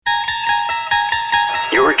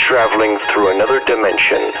traveling through another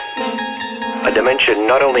dimension. A dimension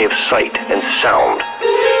not only of sight and sound,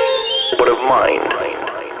 but of mind.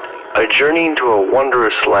 A journey into a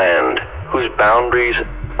wondrous land whose boundaries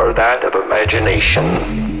are that of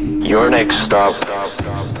imagination. Your next stop,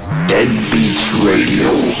 Dead Beats Radio.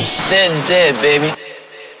 Zed's dead, baby.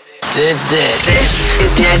 Zed's dead. This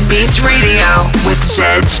is Dead Beats Radio with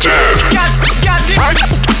Zed's Dead. Goddamn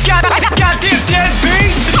Dead Beats.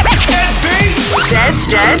 Dead Beats. Zed's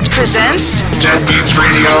Dead presents Dead Beats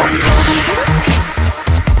Radio.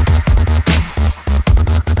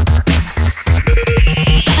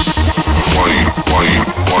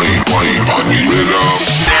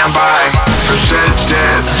 Stand by for Zed's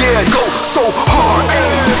Dead. Yeah, go so hard.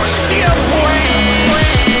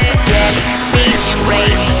 Dead Beats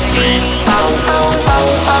Radio.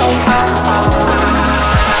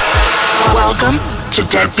 Welcome to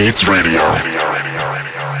Dead Beats Radio.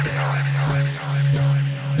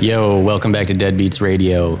 Yo, welcome back to Dead Beats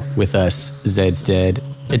Radio with us, Zed's Dead.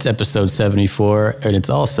 It's episode 74, and it's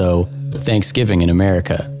also Thanksgiving in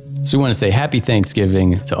America. So we want to say happy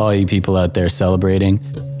Thanksgiving to all you people out there celebrating,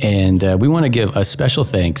 and we want to give a special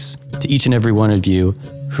thanks to each and every one of you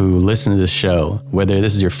who listen to this show, whether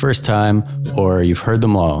this is your first time or you've heard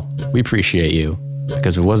them all. We appreciate you,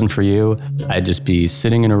 because if it wasn't for you, I'd just be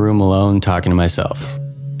sitting in a room alone talking to myself,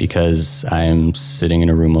 because I'm sitting in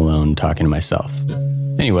a room alone talking to myself.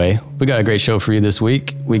 Anyway, we got a great show for you this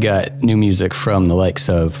week. We got new music from the likes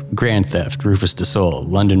of Grand Theft, Rufus Du Sol,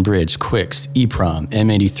 London Bridge, Quicks, EPROM,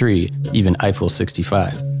 M83, even Eiffel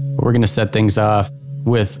 65. But we're going to set things off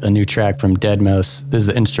with a new track from Deadmau5. This is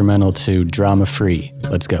the instrumental to Drama Free.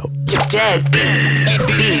 Let's go. Dead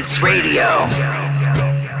Beats Radio.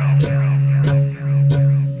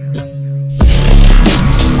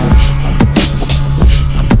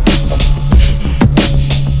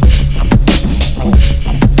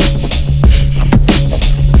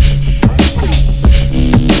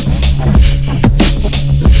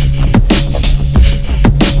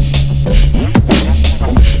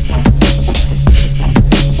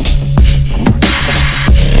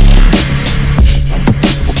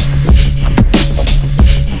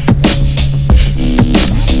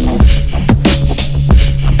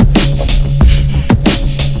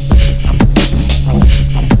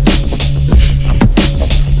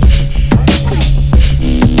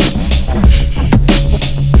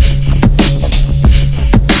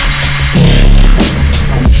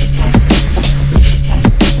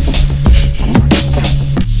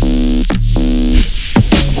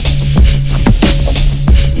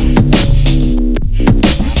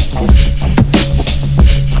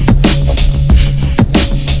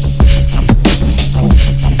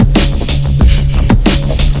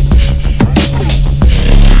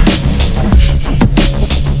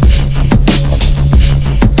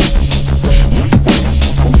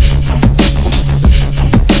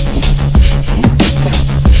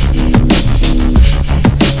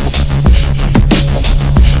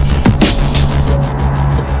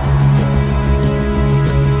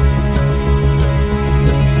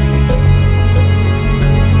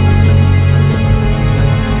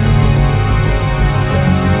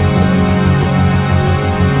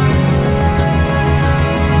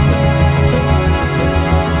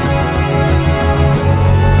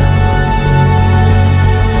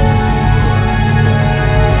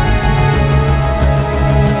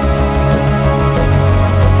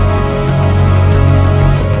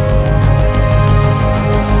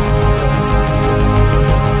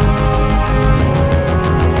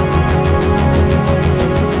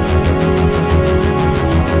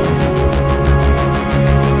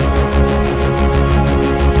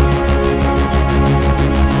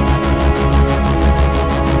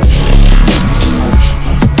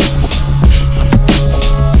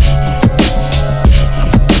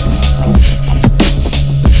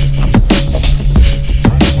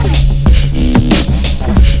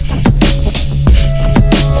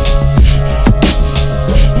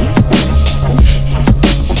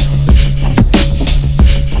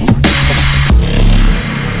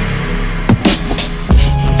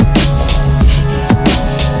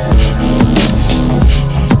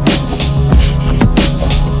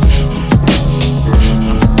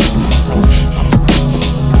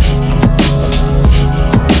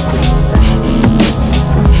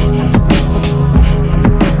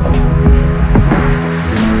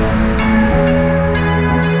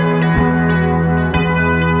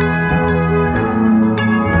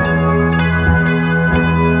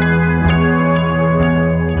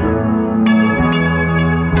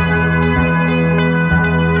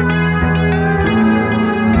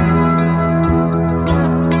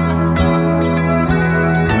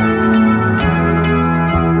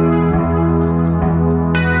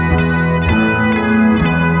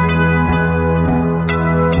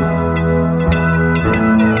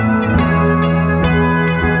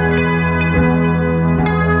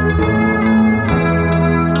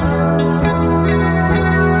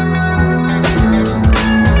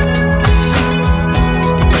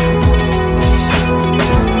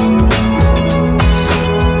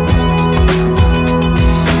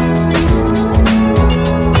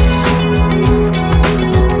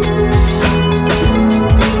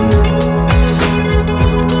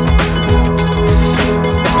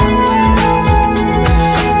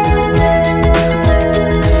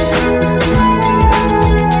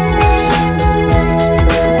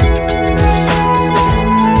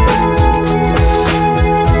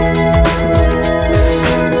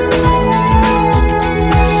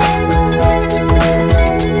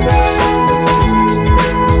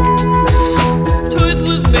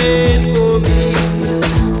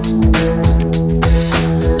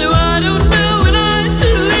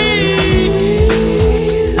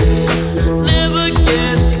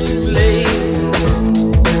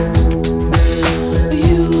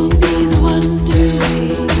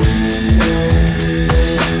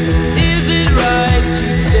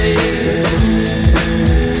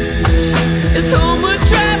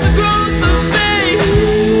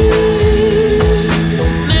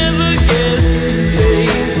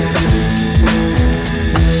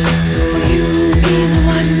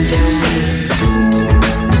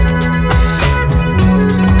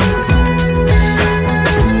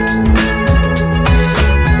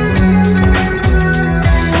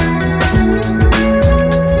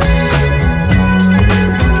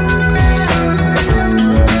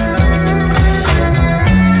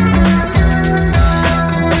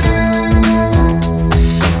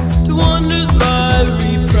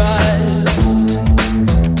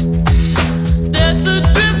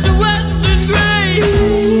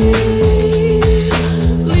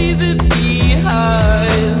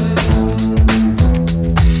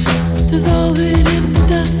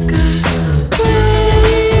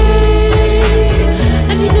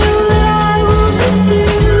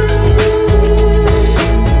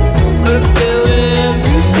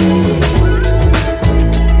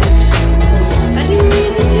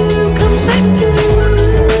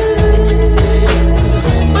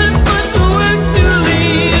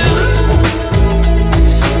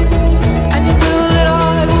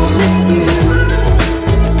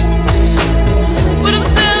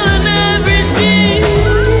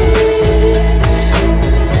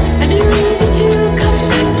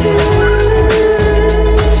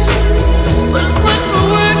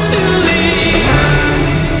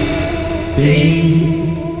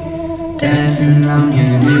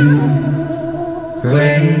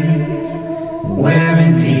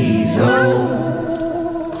 wearing these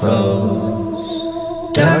old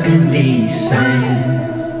clothes, dug in these same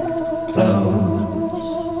clothes.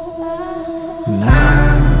 And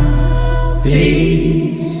I'll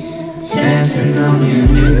be dancing on your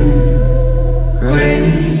new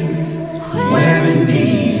grave, wearing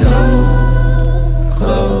these old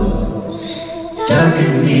clothes, dug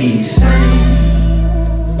in these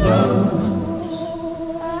same clothes.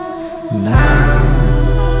 And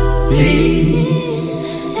I'll be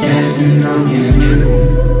dancing on your new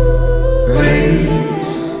grave,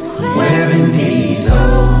 wearing these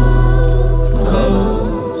old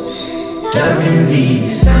clothes, dug in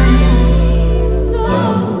these same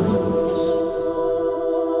clothes.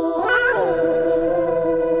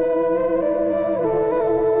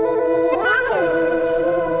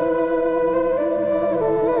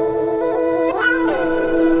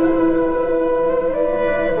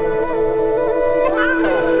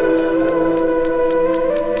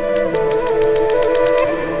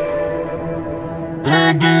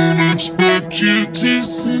 I don't expect you to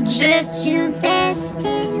Suggest your best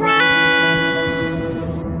is right.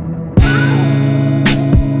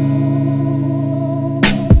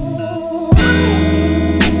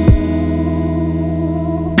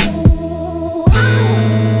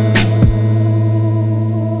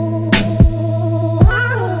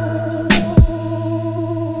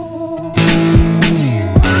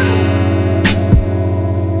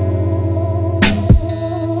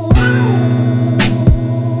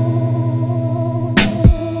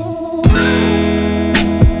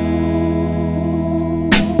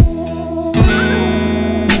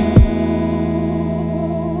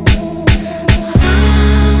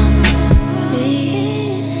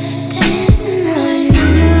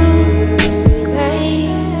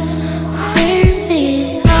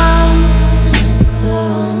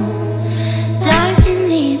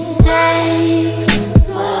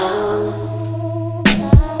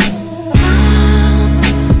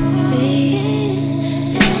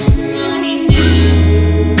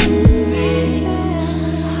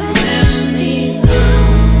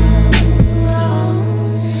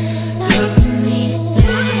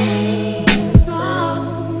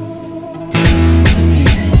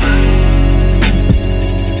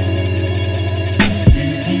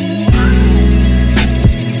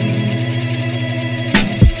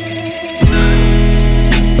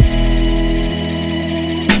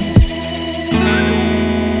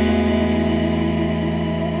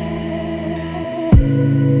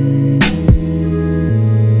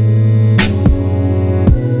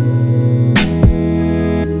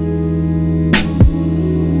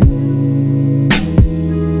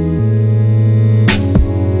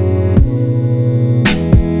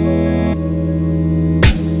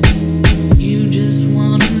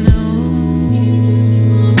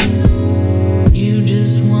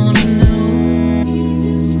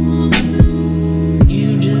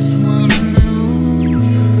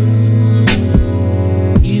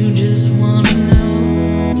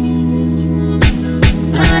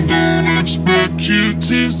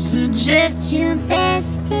 Suggest your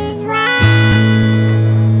best is right.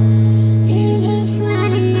 You just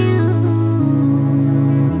wanna know.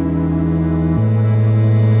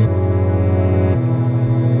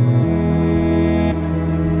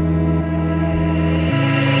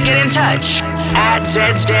 Get in touch at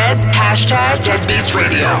Zed's Dead, hashtag Deadbeats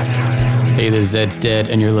Radio. Hey, this is Zed's Dead,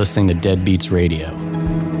 and you're listening to Dead Beats Radio.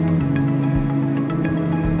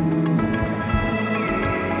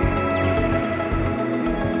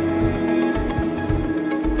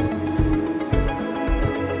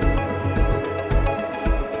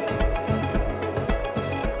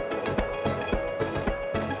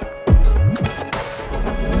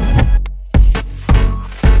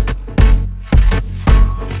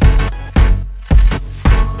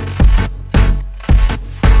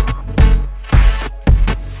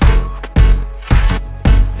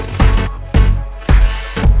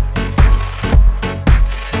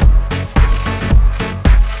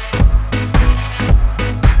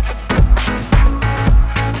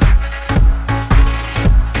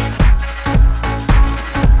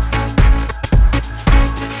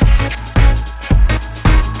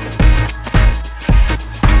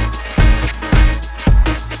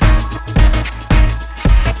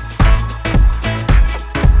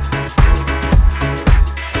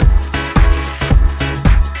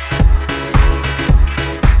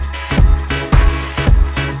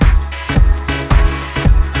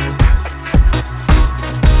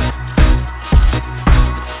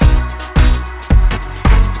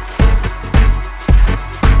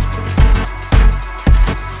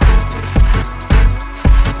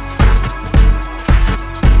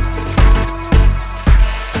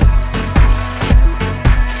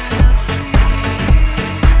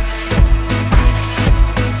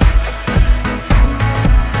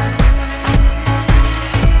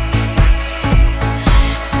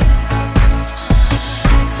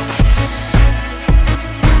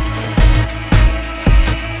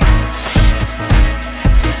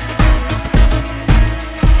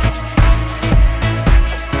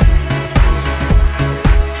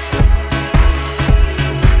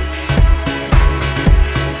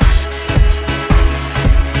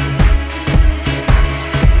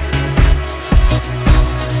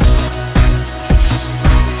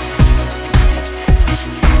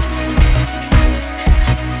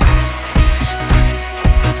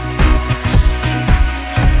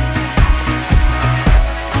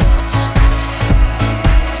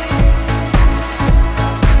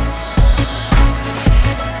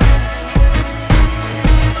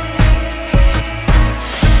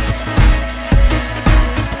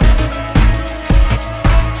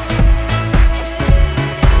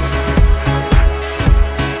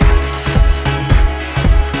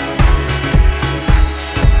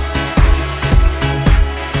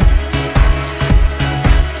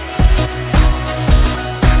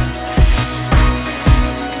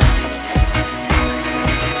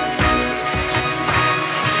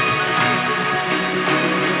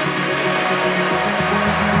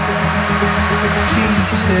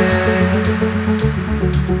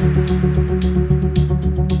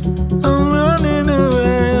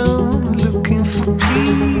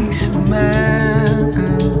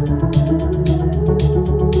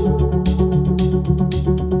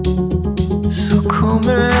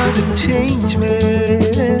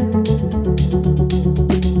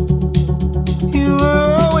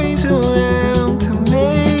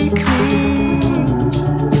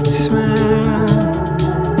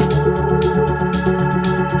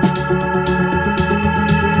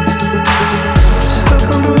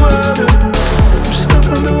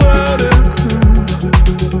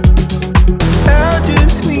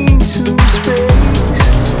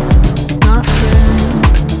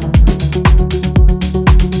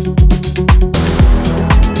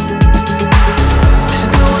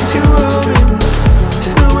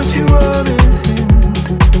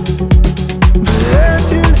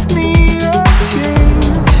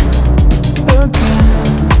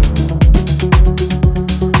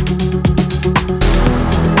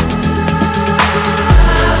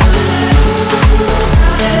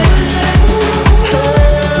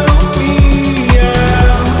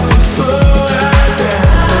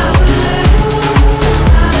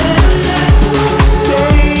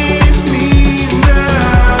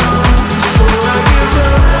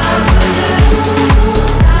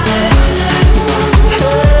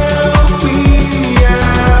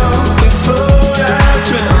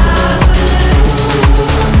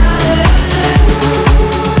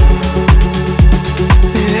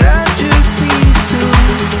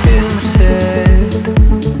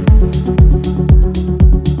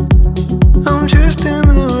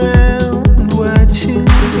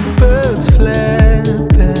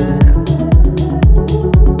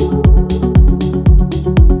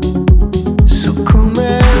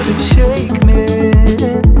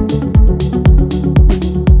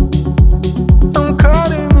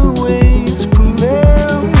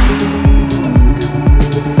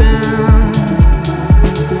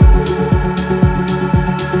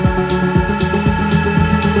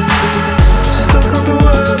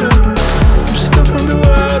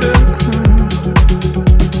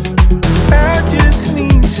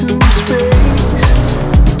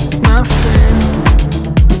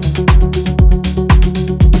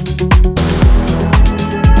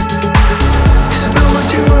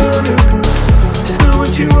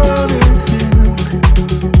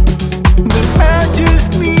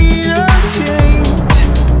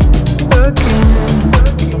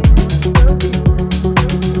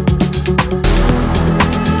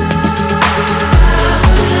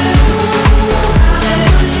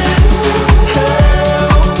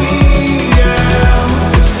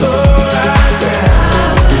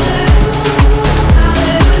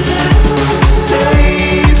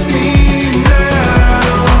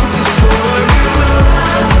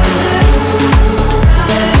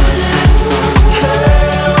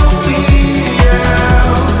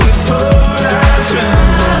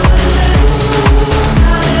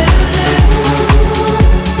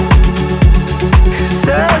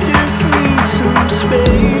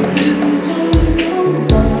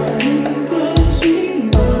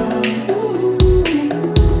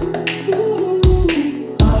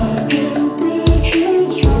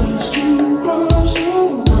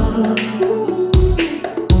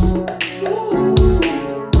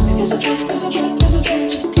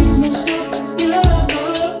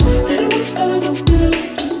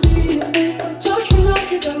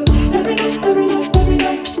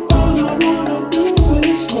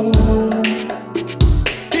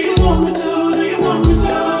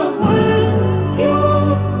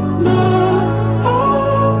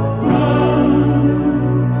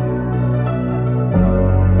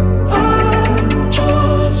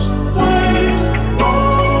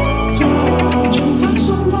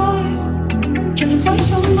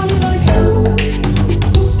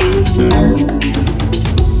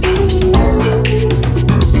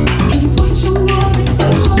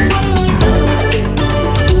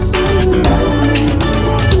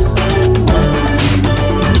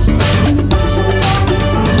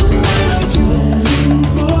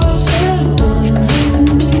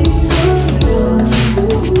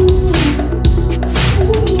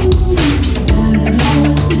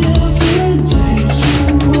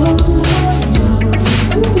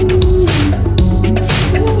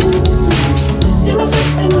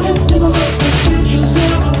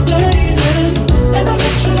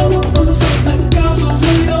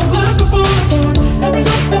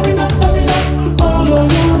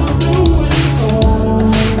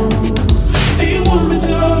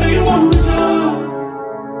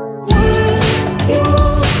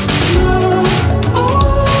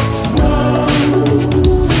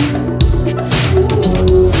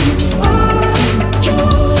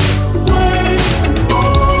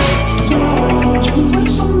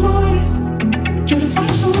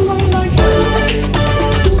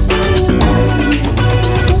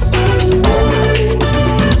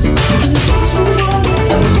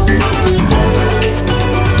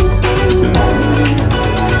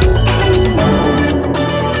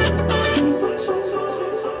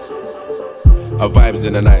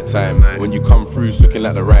 in the night time. When you come through, it's looking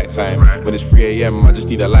like the right time. When it's 3 AM, I just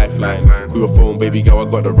need a lifeline. Call your phone, baby girl,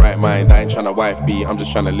 I got the right mind. I ain't tryna wife beat, I'm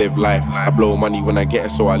just tryna live life. I blow money when I get it,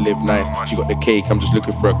 so I live nice. She got the cake, I'm just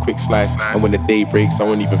looking for a quick slice. And when the day breaks, I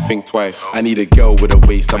won't even think twice. I need a girl with a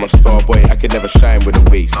waist, I'm a star boy, I could never shine with a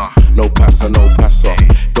waist. No passer, no passer.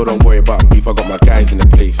 Girl, don't worry about beef, I got my guys in the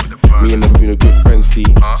place. Me and the moon are good friends, see.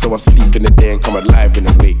 So I sleep in the day and come alive in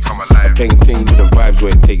the wakes. I'm playing ting with the vibes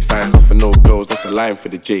where it takes. I ain't cuffing no girls, that's a line for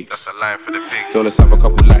the jakes. Girl, let's have a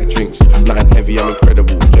couple light drinks. Nothing heavy, I'm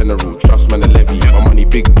incredible, general. Trust man, a levy. My money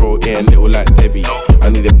big, bro, ain't little like Debbie. I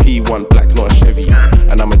need a P1 black, not a Chevy.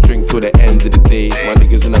 And I'ma drink till the end of the day. My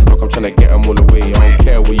niggas in the block, I'm tryna get them all away. I don't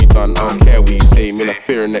care what you done, I don't care what you say. Me, I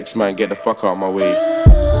fear next man, get the fuck out my way.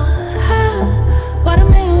 What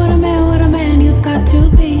a man you've got to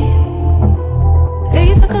be. Yeah,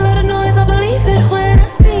 you talk a lot of noise, I believe it when I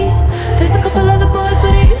see. There's a couple other boys,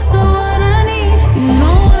 but are you the one I need? You don't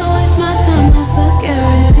wanna waste my time, that's a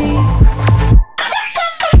guarantee.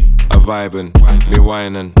 I'm vibing, me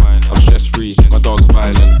whining. I'm stress free, my dog's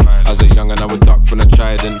violent. As a youngin', I would duck from the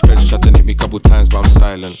trident. Feds tried to nick me couple times, but I'm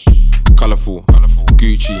silent. Colourful,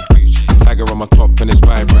 Gucci. Tiger on my top and it's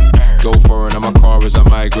vibrant. Go foreign and my car is a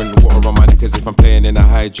migrant. Water on my neck as if I'm playing in a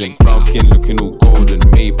hydrant. Brown skin looking all golden,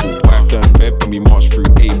 maple. Wife turned Feb and we march through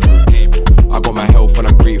April. I got my health and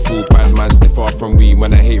I'm grateful. Bad man stay far from weed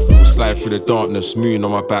when I hateful. Slide through the darkness, moon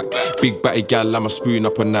on my back. Big batty gal, I'm a spoon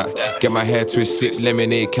up on that. Get my hair twist, sip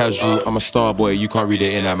lemonade casual. I'm a star boy, you can't read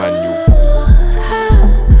it in a manual.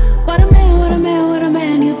 What a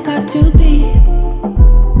man you've got to be.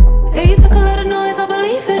 Yeah, you talk a lot of noise, I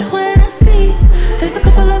believe it when I see. There's a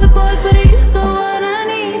couple other boys, but are you the one I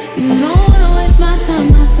need? You don't wanna waste my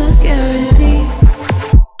time, that's a guarantee.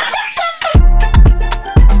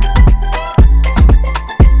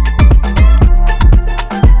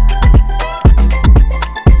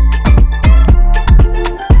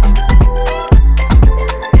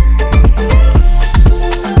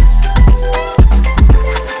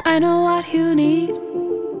 I know what you need,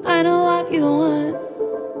 I know what you want.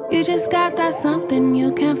 You just got that something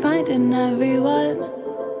you can't find in everyone.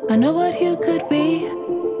 I know what you could be,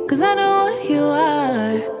 cause I know what you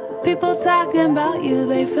are. People talking about you,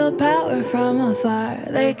 they feel power from afar.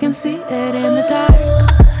 They can see it in the dark.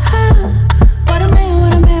 What a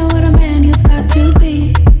man you've got to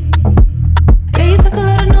be. Yeah, you talk a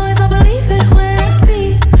lot of noise, I believe it when I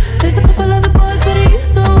see. There's a couple other boys, but are you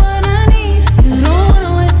the one I need? You don't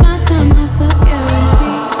wanna waste my time, that's a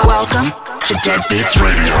guarantee. Welcome to Dead Beats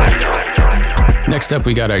Radio. Next up,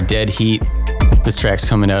 we got our Dead Heat. This track's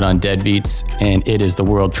coming out on Dead Beats, and it is the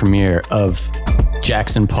world premiere of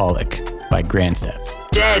Jackson Pollock by Grand Theft.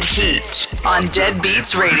 Dead Heat on Dead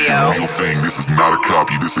Beats Radio. Real thing, this is not a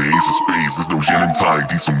copy, this is Ace of Spades, this no gin and tonic,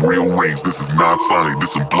 these some real rings, this is not Sonic,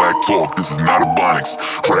 this some black talk, this is not Ebonics.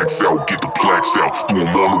 Cracks out, get the plaques out, threw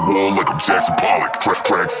them on the wall like I'm Jackson Pollock.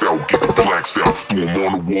 Cracks out, get the plaques out, threw them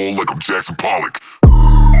on the wall like I'm Jackson Pollock.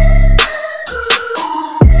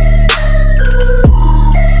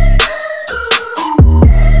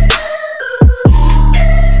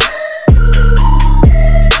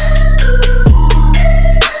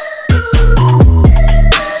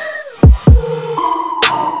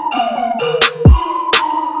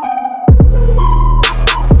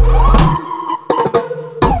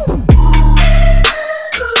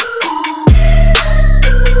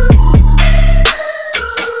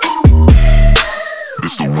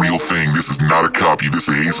 This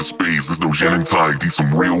is Ace of Spades, this no gin and tonic, these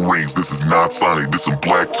some real rings, this is not Sonic, this some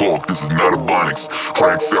black talk, this is not Ebonics.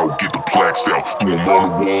 Cracks out, get the plaques out, threw them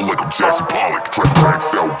on the wall like I'm Jackson Pollock.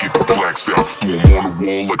 Cracks out, get the plaques out, threw them on the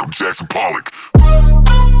wall like I'm Jackson Pollock.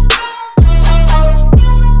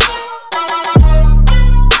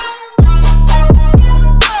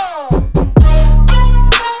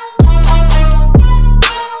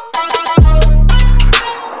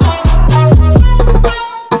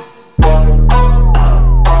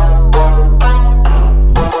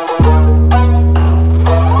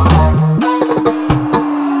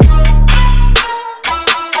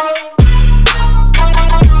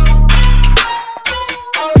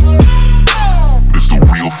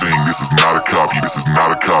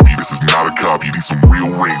 These some real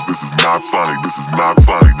rings, this is not Sonic, this is not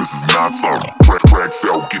Sonic, this is not Sonic. Cracks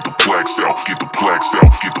out, get the plaques out, get the plaques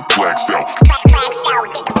out, get the plaques out. Cracks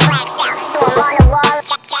out, get the plaques out, throw them on the wall,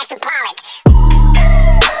 Jackson Pollock.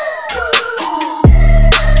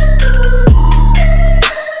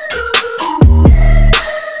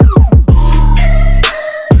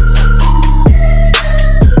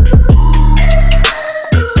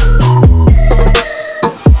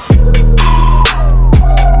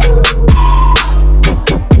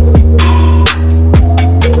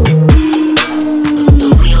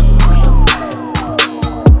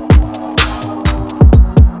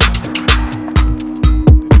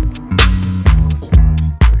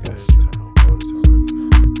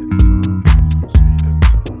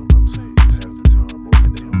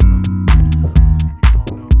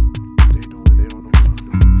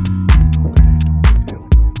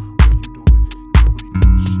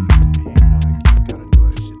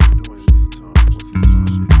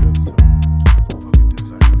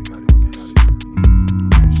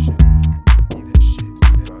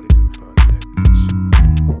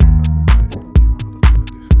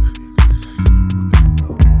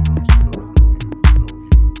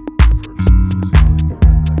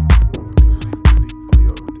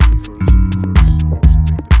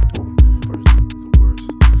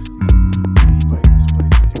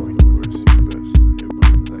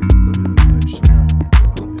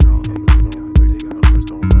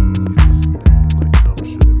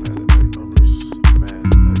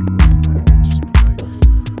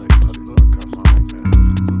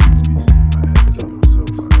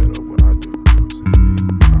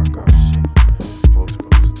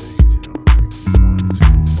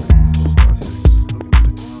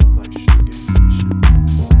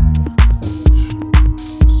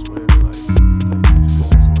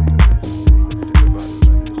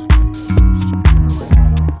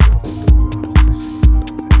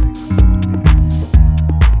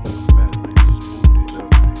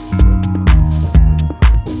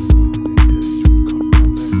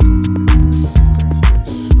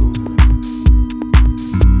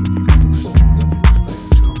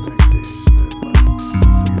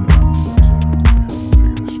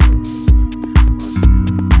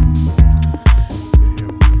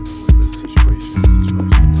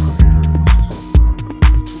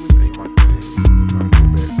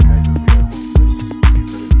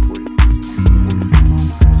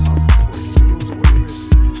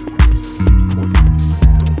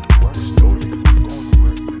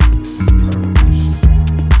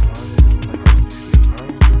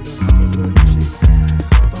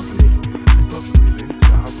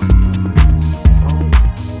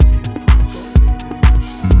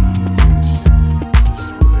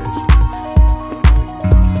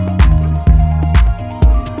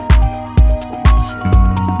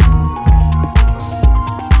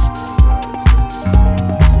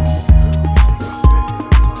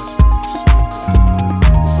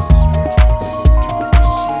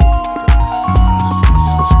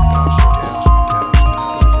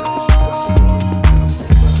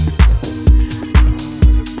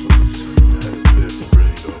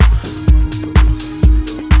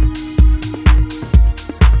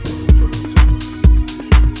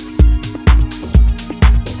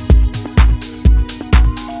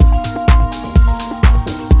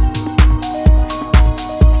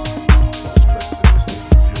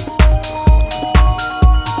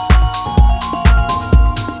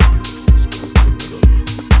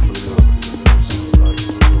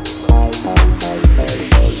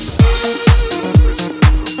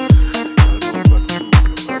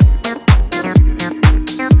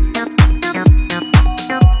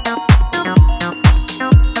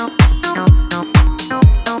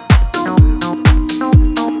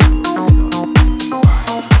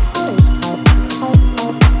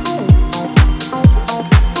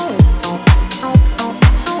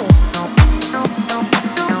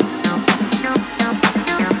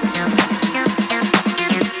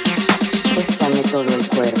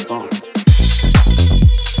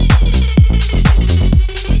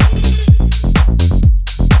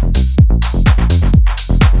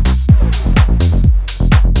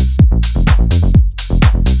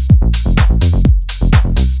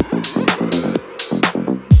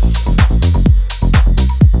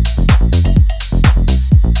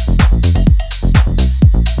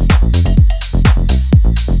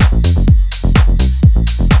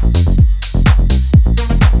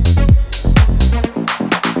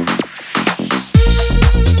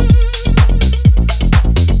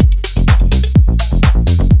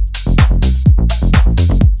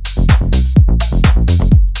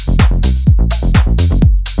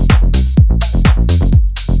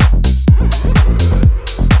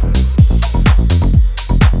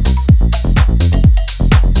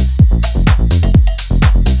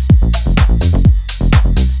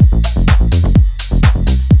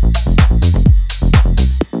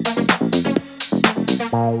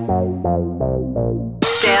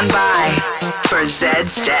 for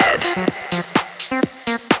Zed's Dead.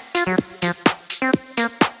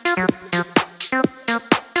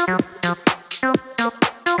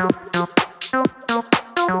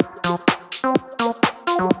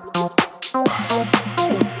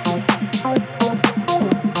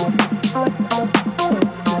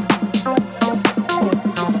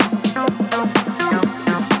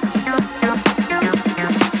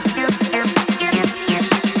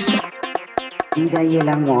 Vida y el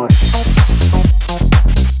amor.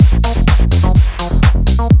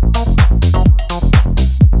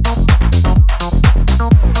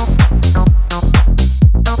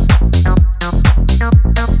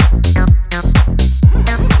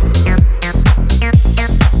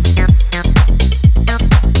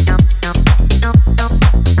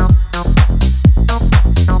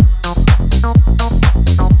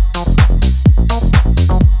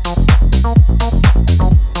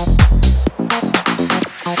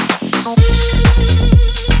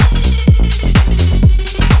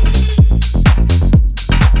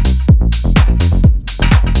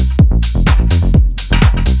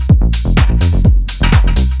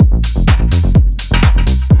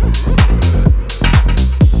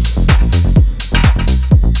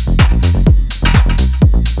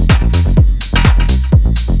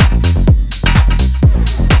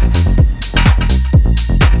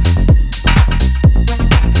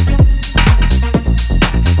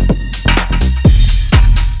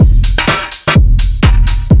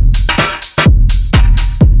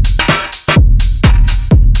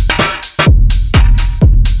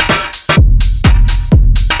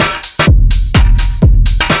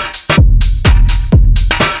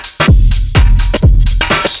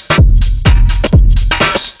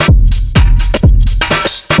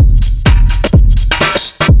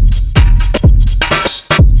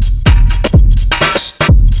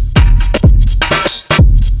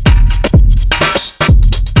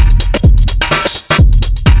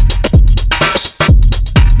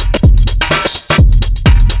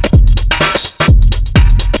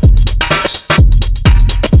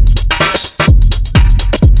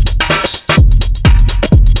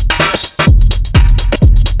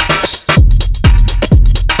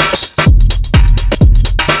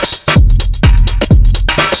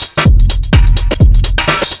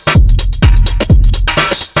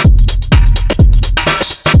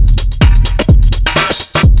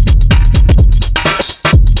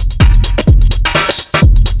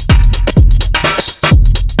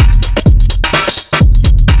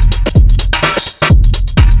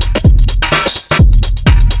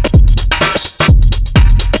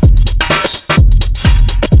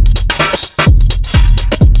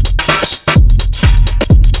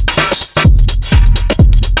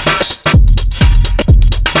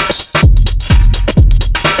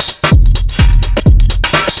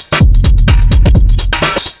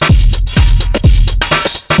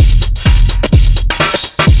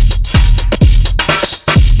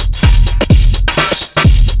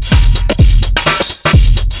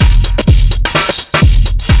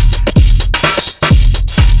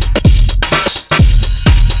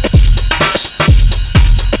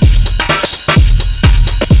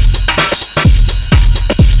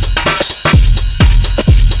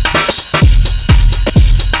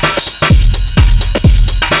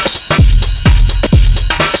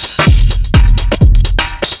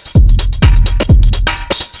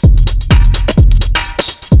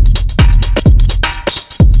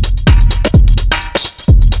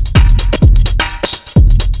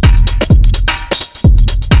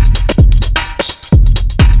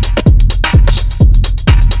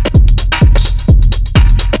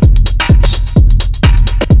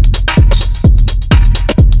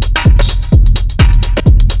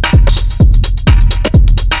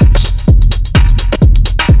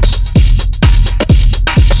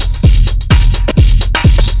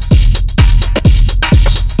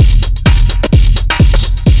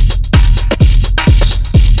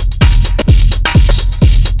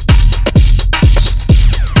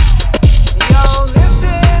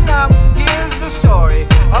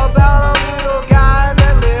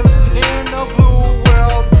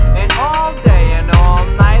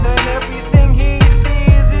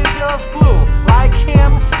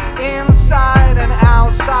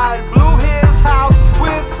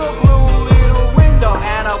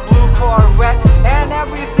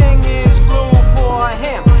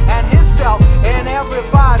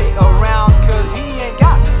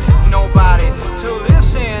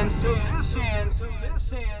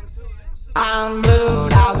 I'm blue,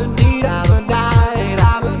 I've been deed, I've been died,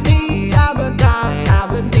 I've been deed, I've been died, I've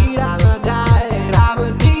been deed, I've been died, I've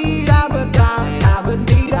been deed, I've been died, I've been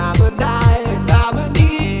deed, I've been died, I've been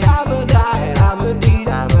deed, I've been died.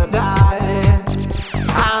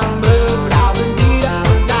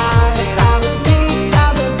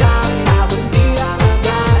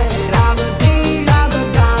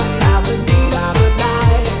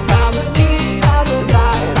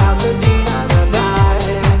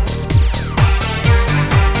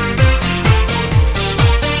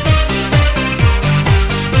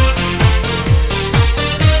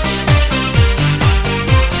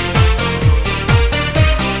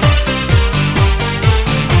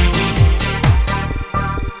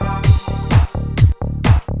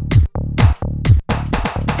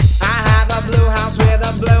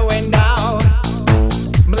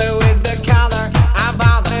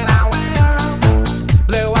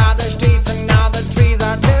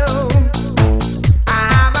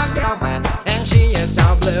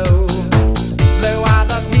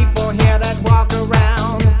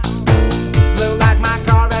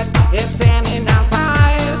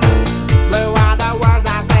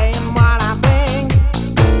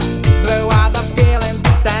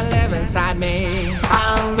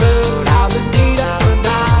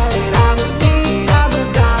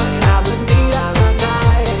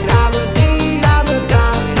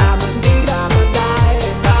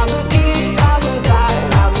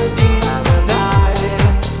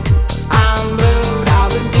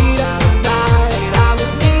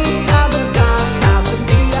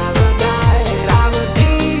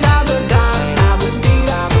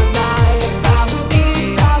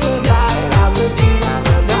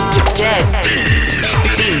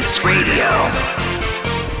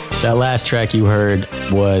 last track you heard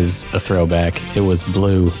was a throwback. It was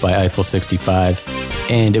Blue by Eiffel 65,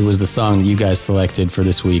 and it was the song that you guys selected for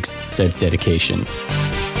this week's Zed's Dedication.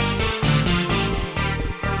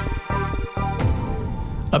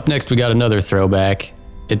 Up next, we got another throwback.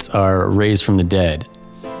 It's our Raised from the Dead.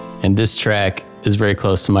 And this track is very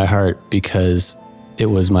close to my heart because it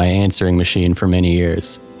was my answering machine for many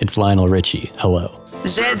years. It's Lionel Richie, Hello.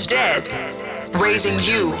 Zed's Dead, raising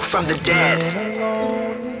you from the dead.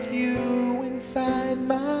 Alone with you inside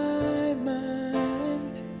my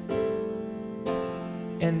mind,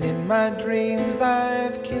 and in my dreams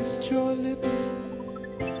I've kissed your lips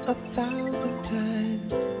 1,000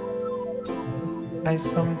 times. I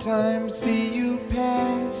sometimes see you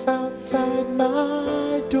pass outside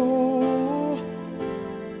my door.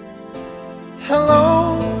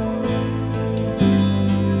 Hello,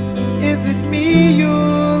 is it me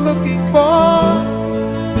you're looking for?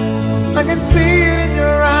 I can see it in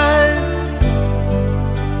your eyes,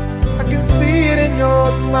 I can see it in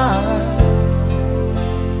your smile.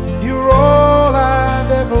 You're all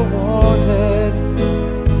I've ever wanted,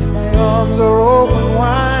 and my arms are open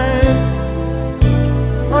wide.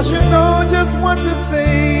 'Cause you know just what to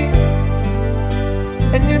say,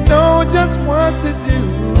 and you know just what to do.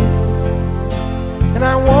 And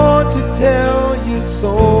I want to tell you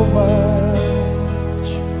so much,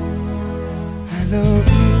 I love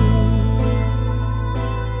you.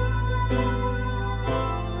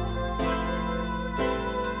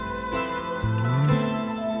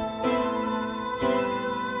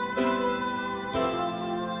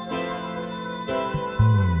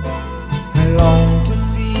 I long to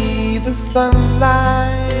see the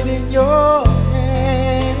sunlight in your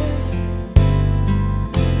hair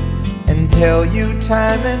and tell you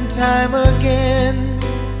time and time again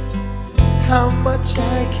how much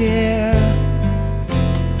I care.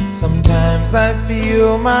 Sometimes I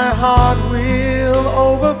feel my heart will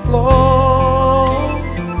overflow.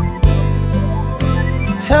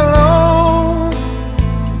 Hello,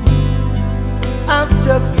 I've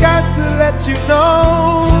just got to let you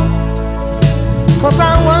know, 'cause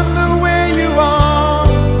I wonder where you are,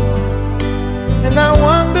 and I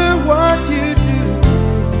wonder what you do.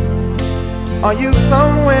 Are you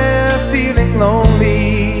somewhere feeling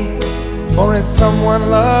lonely, or is someone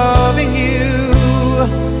loving you?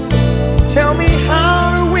 Tell me how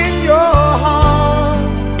to win your heart,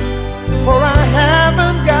 for I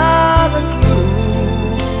haven't got a clue.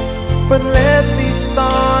 But let me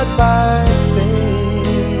start by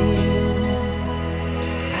saying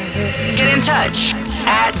I love you. Get in touch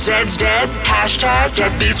at Zed's Dead, hashtag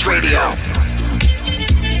DeadBeatsRadio.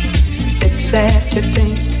 It's sad to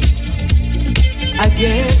think, I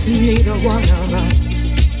guess neither one of us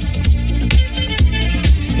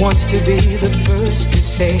wants to be the first to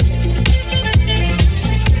say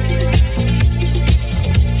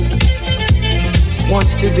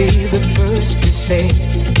wants to be the first to say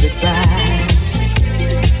goodbye.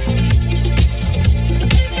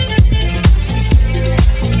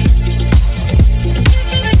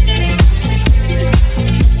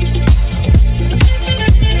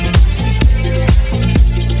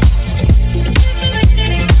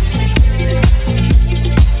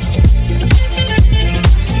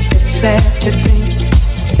 It's sad to think,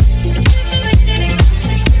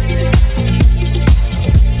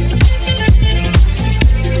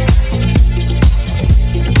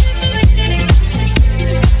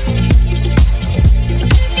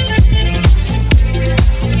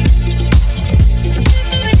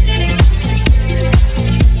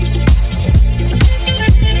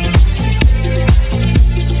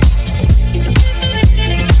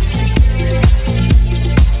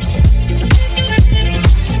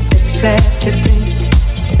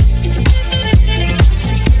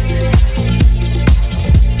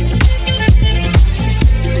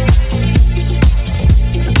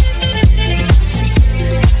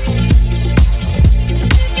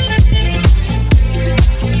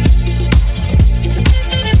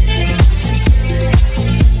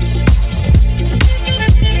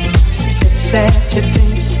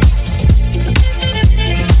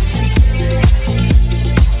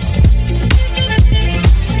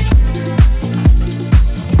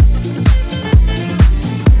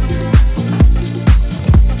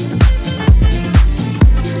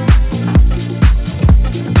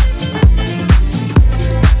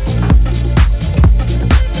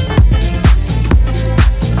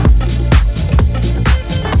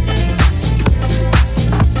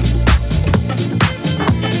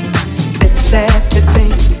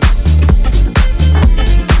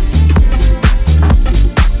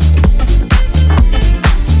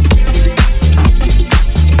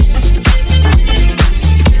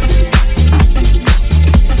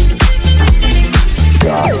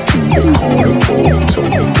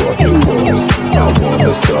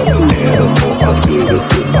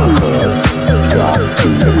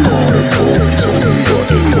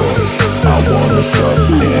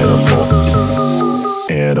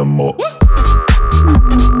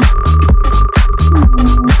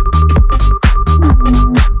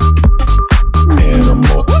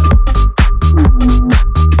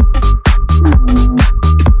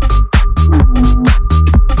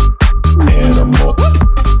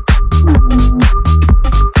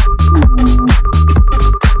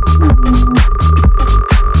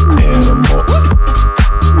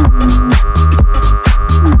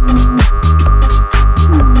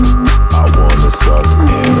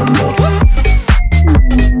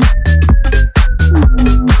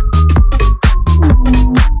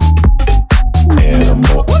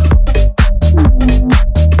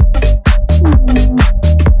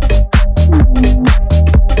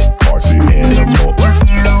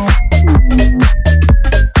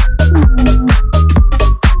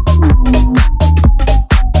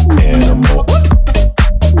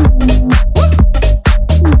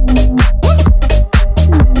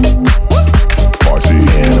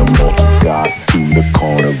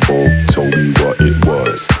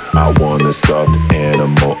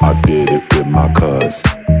 buzz.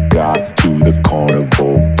 Got to the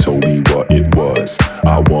carnival, told me what it was.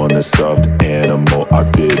 I want a stuffed animal, I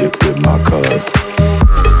did it with my cuz.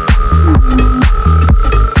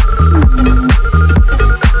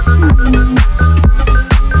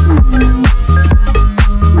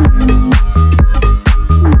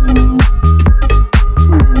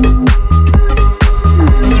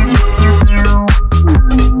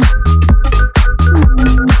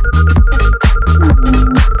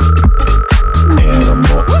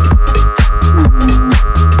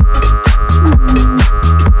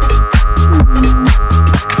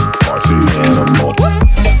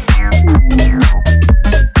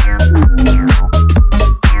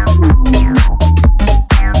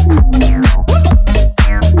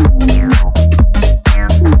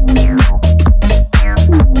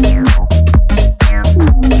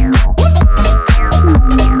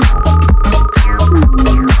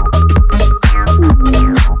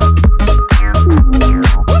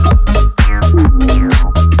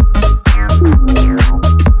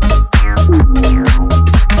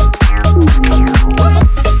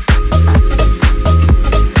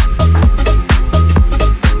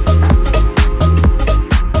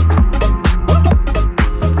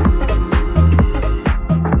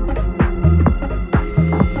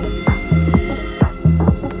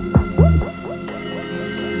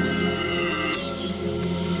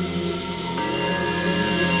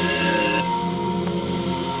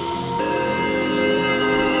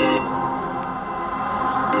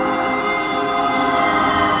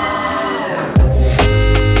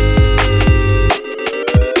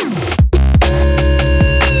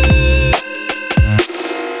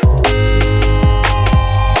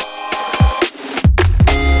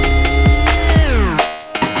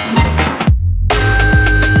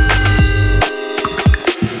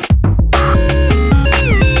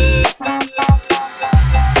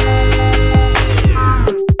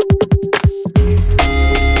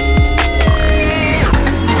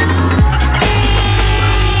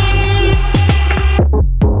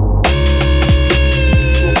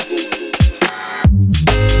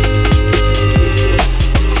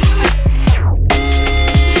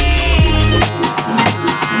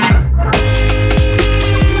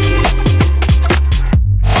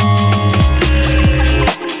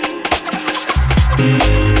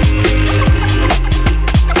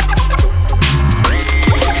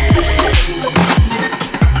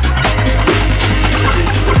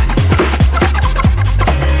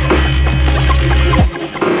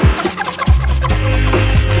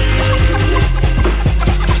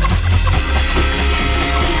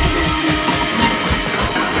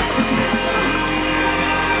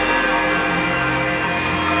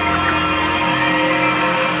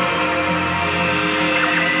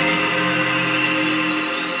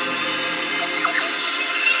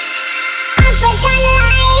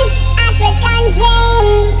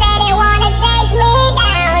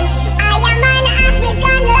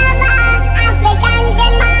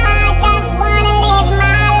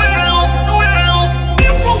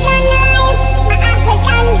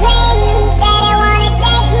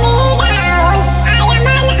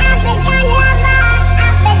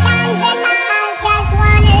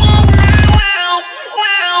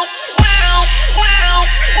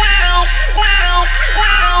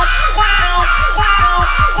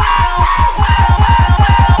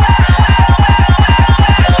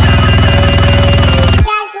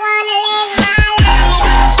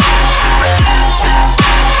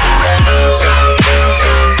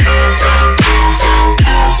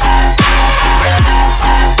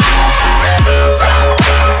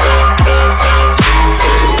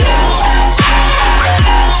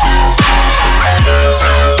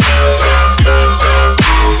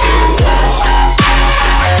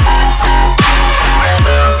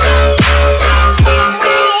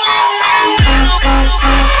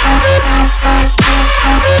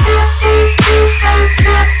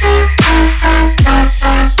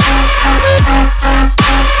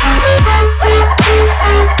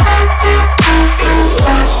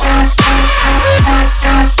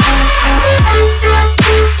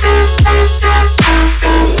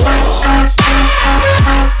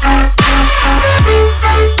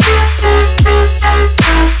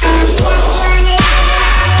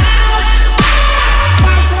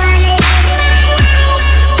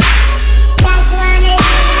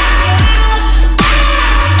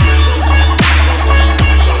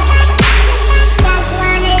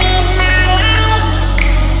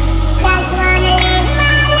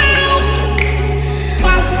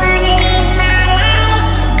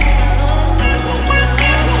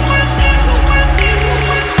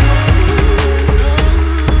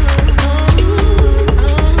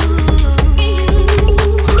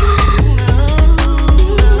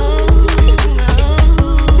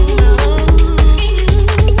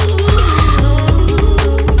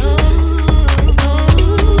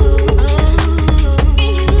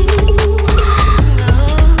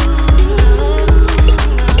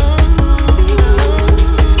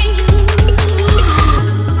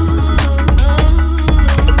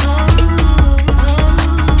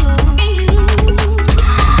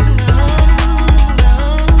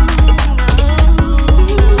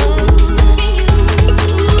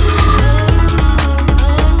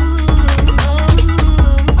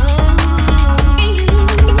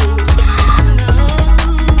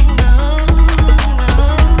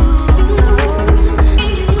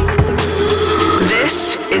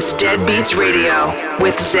 Deadbeats Radio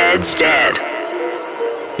with Zed's Dead.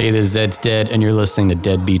 Hey, this is Zed's Dead, and you're listening to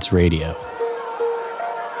Deadbeats Radio.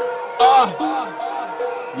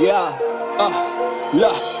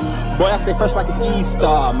 Look, boy, I stay fresh like it's Easter.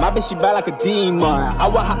 My bitch, she bad like a demon. I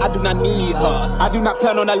want her, I do not need her. I do not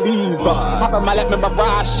plan on I leave her. Hop on my lap, make my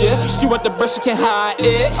ride shit. She want the brush, she can't hide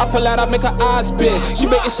it. I pull out, I make her eyes big. She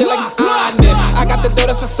making shit like it's honest. I got the dough,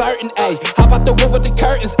 that's for certain, ayy. Hop out the room with the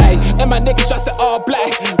curtains, ayy. And my niggas dressed in all black,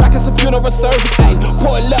 like it's a funeral service, ayy.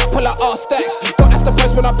 Pull up, pull out all stacks. Don't ask the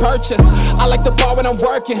price when I purchase. I like the bar when I'm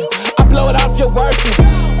working. I blow it out if you're worth it.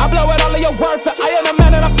 I blow it all of your worth it. I am the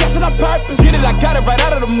man and I'm guessing on purpose. Get it, I got it right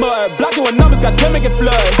out of the mud. Blocking with numbers, got them make it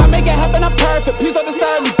flood. I make it happen, I'm perfect. Please don't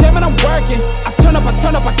disturb me, damn it, I'm working. I turn up,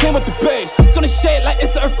 I came with the bass. It's gonna shake like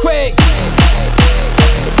it's an earthquake.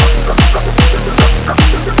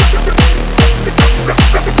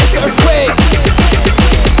 It's an earthquake.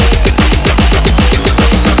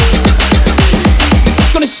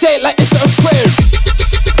 It's gonna shake like it's an earthquake.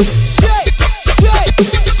 Shake, shake,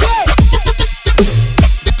 shake.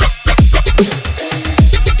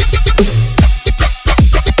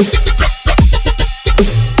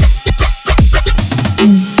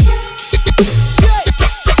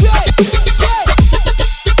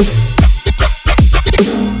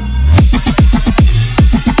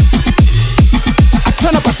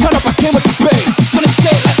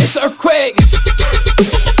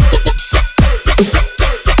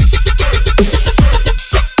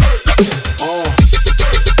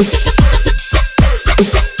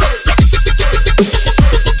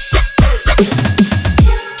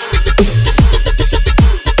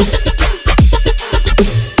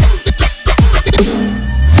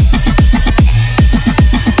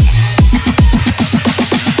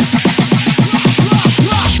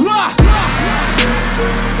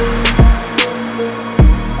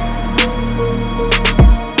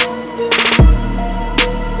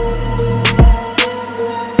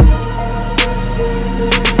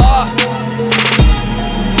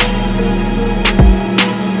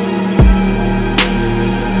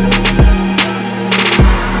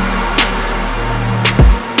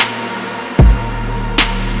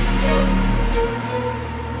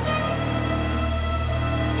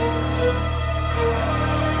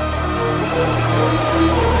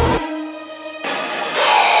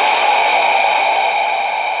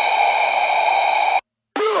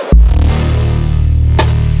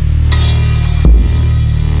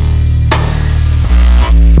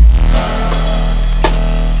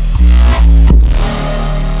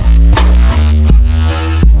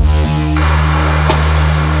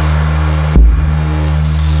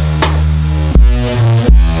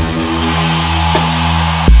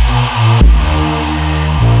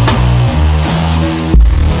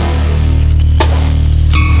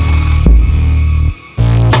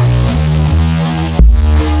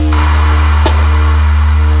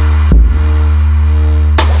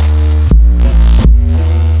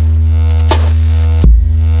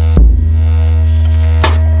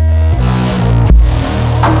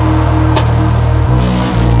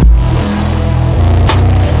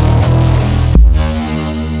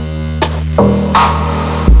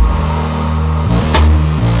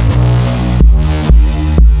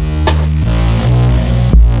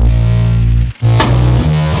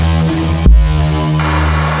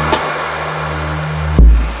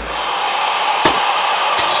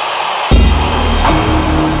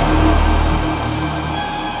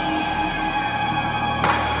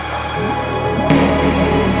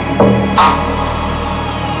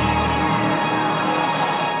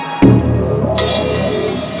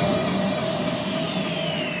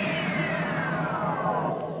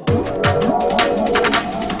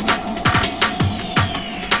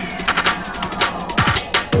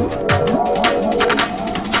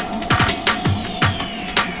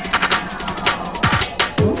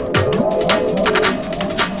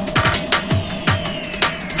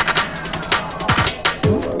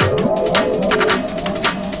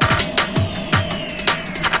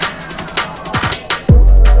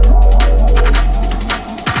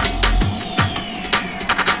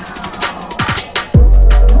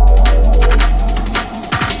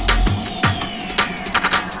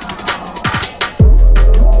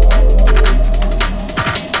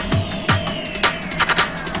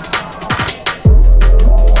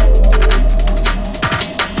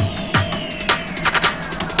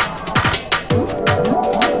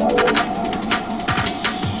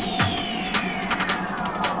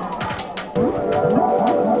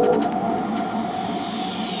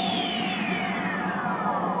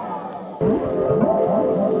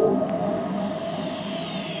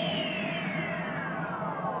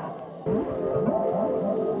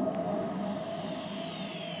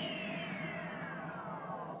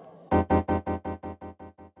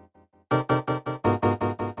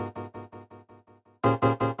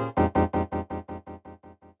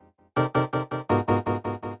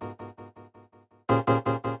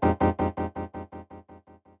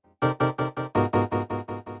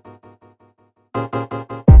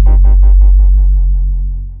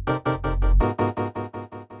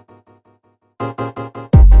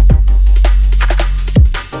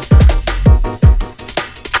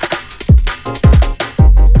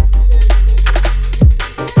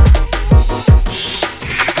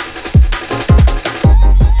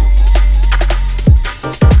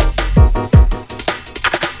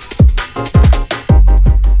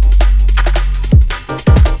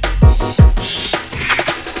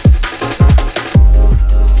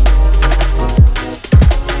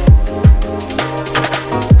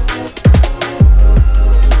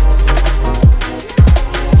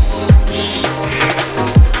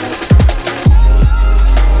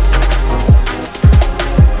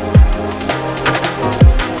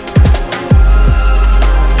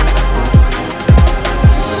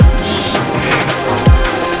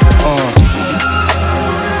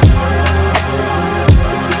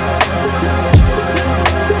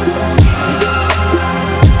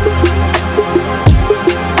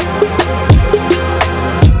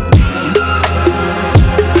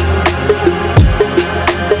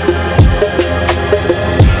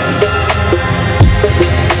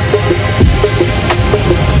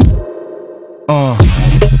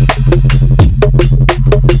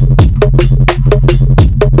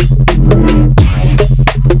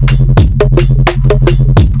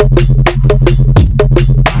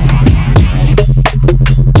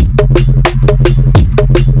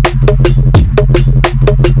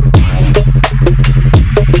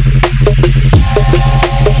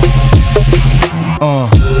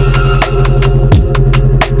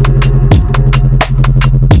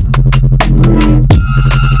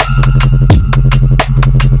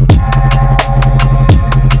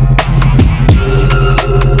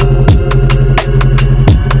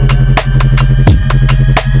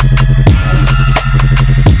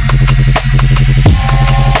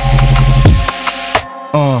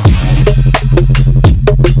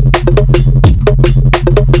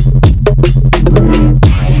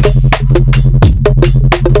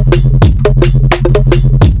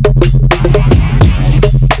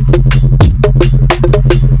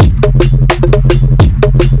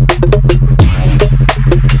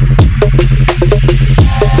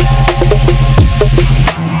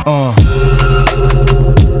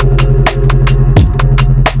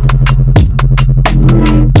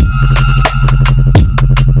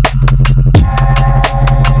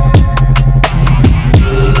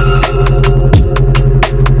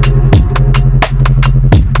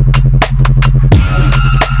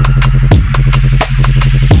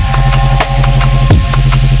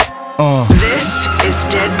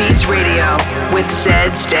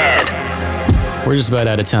 Zed's Dead. We're just about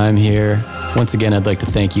out of time here. Once again, I'd like to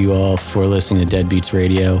thank you all for listening to Dead Beats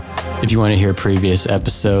Radio. If you want to hear previous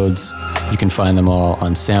episodes, you can find them all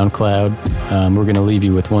on SoundCloud. We're going to leave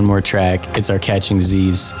you with one more track. It's our Catching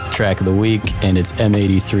Z's track of the week, and it's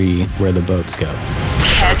M83, Where the Boats Go.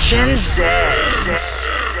 Catching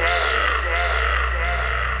Z's.